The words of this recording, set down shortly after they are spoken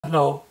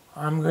Hello,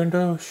 I'm going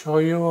to show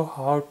you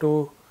how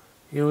to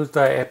use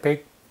the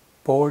Epic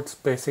Board's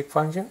basic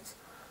functions.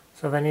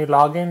 So when you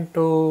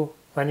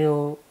when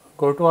you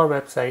go to our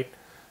website,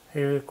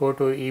 you go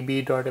to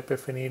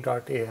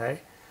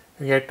eb.epiphany.ai,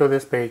 you get to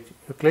this page.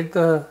 You click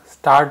the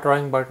Start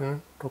Drawing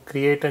button to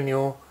create a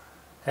new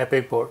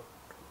Epic board.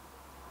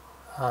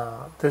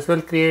 This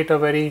will create a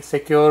very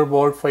secure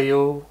board for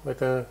you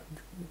with a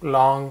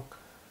long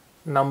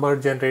number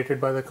generated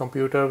by the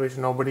computer which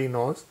nobody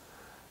knows,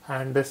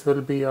 and this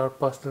will be your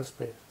personal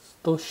space.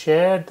 To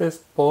share this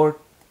board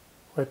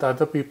with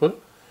other people,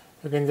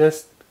 you can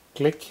just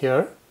click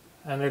here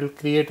and it will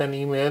create an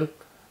email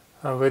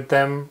with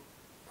the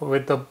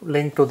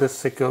link to this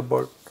secure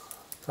board.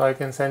 So I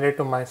can send it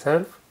to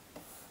myself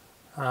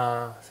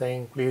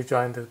saying please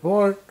join this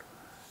board,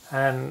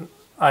 and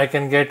I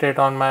can get it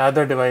on my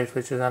other device,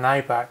 which is an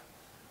iPad.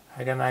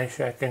 I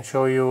can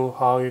show you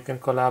how you can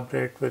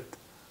collaborate with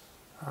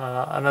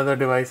another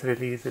device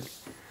really easily.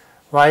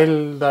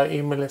 While the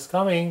email is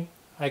coming,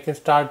 I can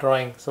start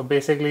drawing. So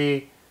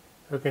basically,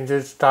 you can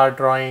just start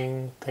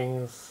drawing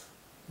things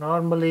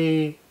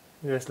normally,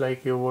 just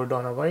like you would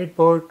on a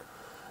whiteboard.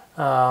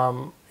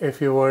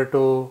 If you were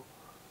to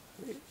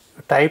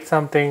type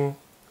something,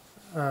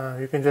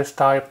 you can just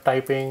start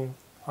typing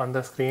on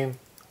the screen,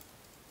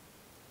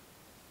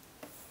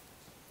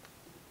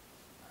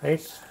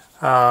 right?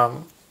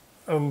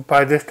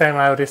 By this time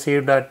I have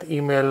received that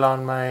email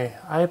on my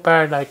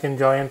iPad. I can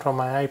join from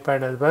my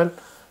iPad as well.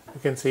 You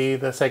can see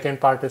the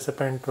second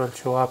participant will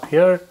show up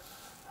here.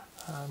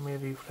 Let me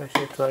refresh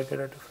it so I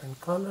get a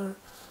different color.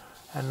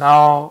 And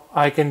now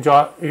I can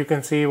you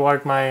can see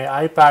what my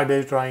iPad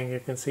is drawing. You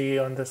can see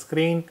on the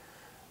screen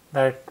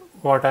that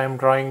what I'm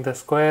drawing, the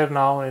square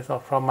now, is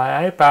from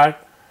my iPad,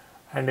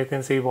 and you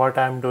can see what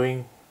I'm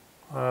doing,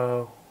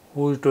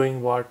 who's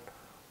doing what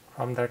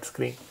from that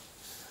screen.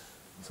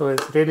 So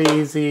it's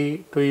really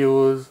easy to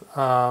use.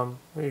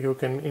 You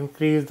can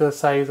increase the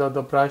size of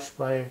the brush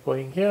by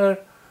going here,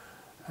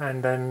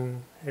 and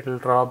then it will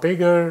draw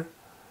bigger.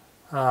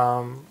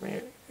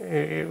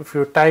 If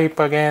you type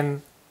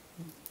again,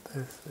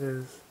 this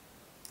is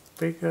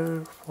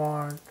bigger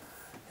font,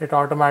 it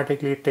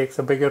automatically takes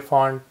a bigger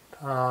font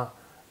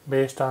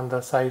based on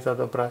the size of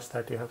the brush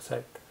that you have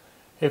set.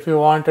 If you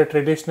want a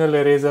traditional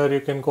eraser, you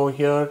can go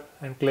here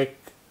and click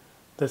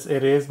this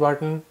erase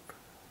button,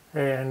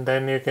 and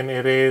then you can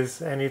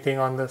erase anything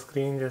on the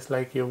screen just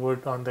like you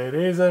would on the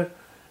eraser.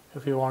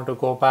 If you want to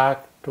go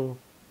back to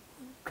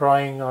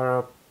drawing or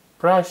a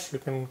brush, you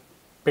can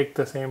pick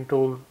the same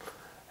tool,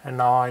 and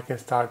now I can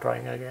start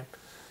drawing again.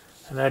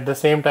 And at the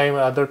same time,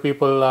 other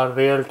people are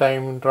real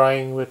time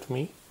drawing with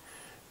me.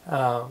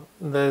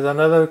 There's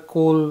another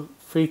cool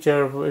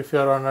feature if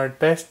you're on a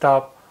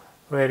desktop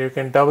where you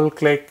can double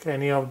click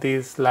any of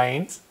these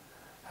lines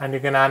and you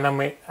can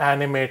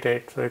animate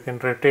it. So you can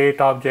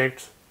rotate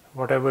objects,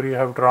 whatever you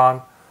have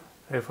drawn.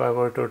 If I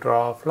were to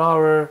draw a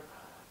flower,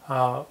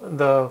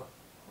 the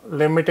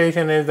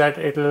limitation is that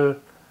it will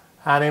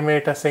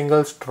animate a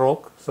single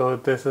stroke. So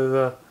this is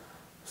a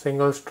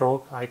single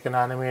stroke. I can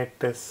animate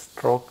this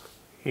stroke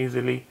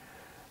easily.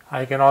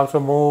 I can also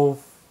move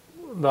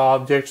the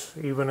objects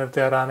even if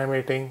they are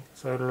animating,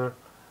 so it will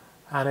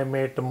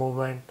animate the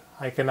movement.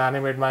 I can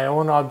animate my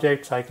own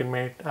objects. I can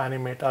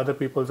animate other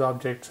people's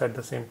objects at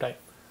the same time.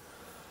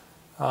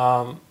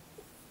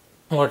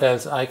 What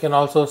else? I can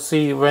also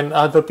see when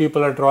other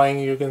people are drawing.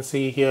 You can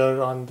see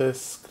here on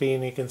this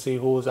screen, you can see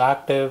who's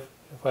active.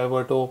 If I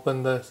were to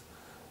open this,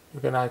 you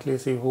can actually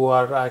see who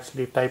are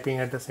actually typing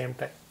at the same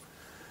time,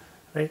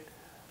 right?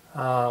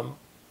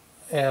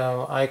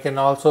 I can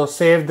also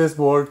save this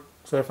board.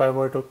 So if I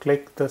were to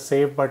click the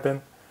save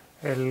button,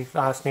 it will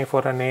ask me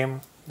for a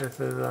name. This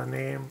is a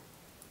name,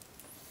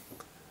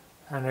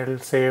 and it will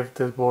save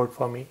this board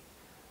for me.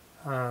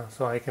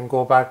 So I can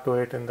go back to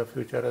it in the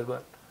future as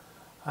well.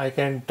 I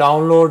can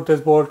download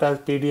this board as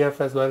PDF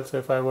as well. So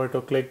if I were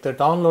to click the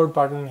download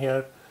button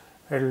here,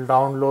 it will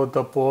download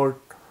the board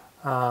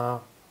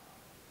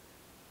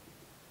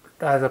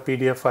as a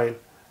PDF file.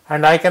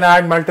 And I can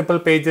add multiple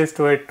pages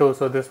to it too.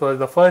 So this was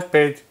the first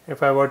page.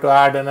 If I were to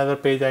add another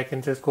page, I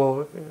can just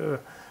go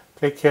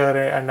click here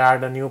and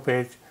add a new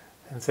page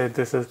and say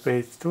this is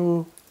page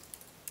 2,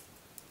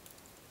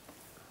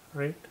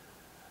 right?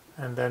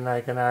 And then I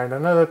can add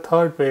another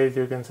third page.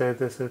 You can say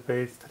this is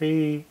page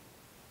 3.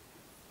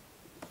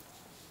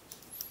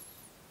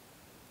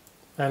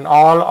 And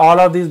all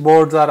of these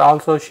boards are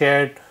also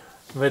shared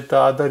with the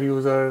other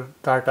user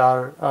that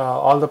are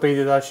all the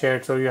pages are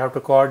shared. So you have to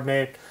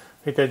coordinate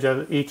with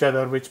each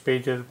other which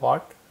page is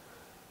what.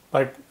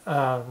 But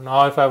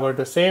now if I were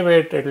to save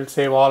it, it will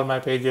save all my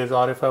pages.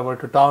 Or if I were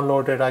to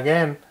download it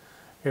again,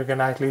 you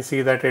can actually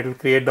see that it will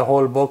create the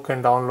whole book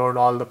and download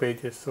all the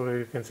pages. So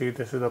you can see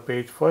this is the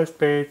first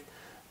page,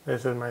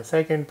 this is my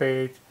second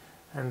page,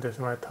 and this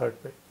is my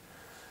third page.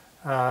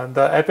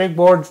 The Epic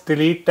boards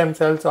delete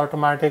themselves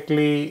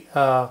automatically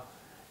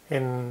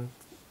in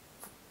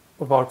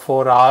about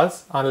 4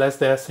 hours unless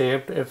they are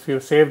saved. If you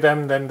save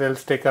them, then they'll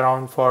stick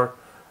around for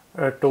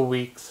 2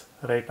 weeks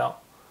right now.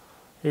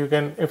 You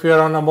can, if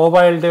you're on a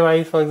mobile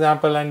device, for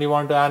example, and you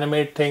want to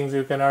animate things,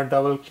 you cannot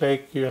double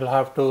click. You'll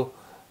have to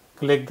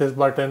click this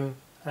button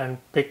and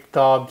pick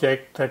the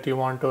object that you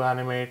want to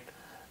animate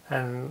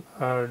and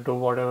do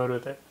whatever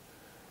with it.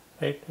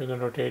 Right? You can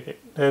rotate it.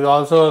 There's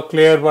also a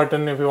clear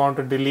button if you want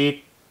to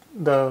delete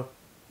the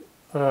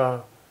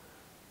clear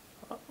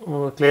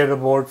the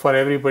board for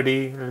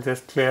everybody. It will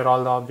just clear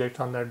all the objects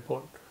on that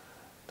board.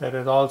 There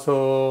is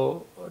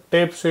also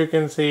tips you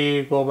can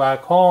see, go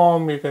back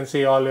home, you can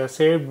see all your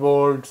saved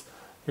boards.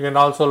 You can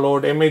also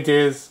load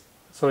images,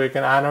 so you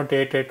can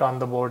annotate it on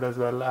the board as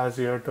well as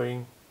you're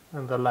doing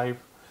in the live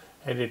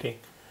editing.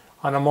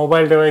 On a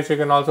mobile device, you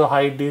can also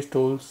hide these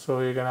tools, so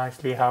you can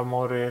actually have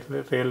more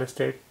real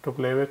estate to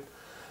play with.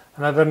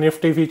 Another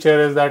nifty feature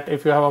is that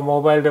if you have a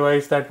mobile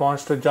device that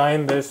wants to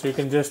join this, you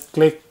can just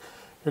click,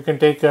 you can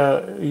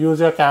use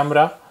your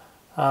camera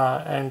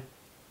and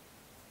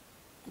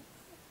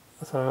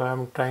so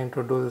I'm trying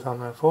to do this on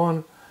my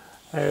phone.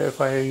 If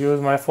I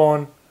use my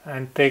phone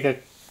and take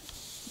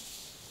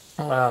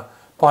a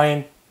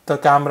point the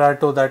camera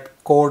to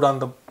that code on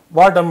the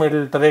bottom, it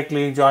will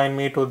directly join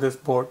me to this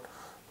board.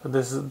 So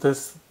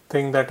this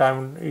thing that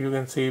you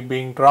can see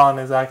being drawn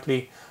is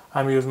actually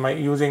I'm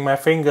using my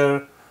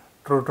finger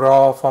to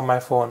draw for my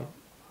phone,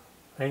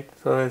 right?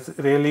 So it's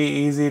really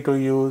easy to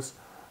use.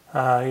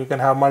 You can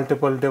have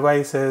multiple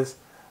devices,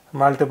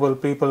 multiple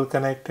people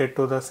connected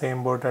to the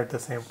same board at the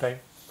same time.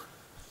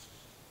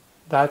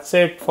 That's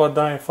it for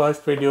the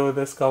first video.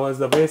 This covers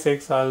the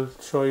basics. I'll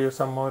show you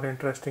some more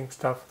interesting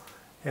stuff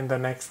in the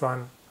next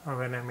one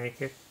when I make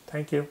it.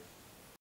 Thank you.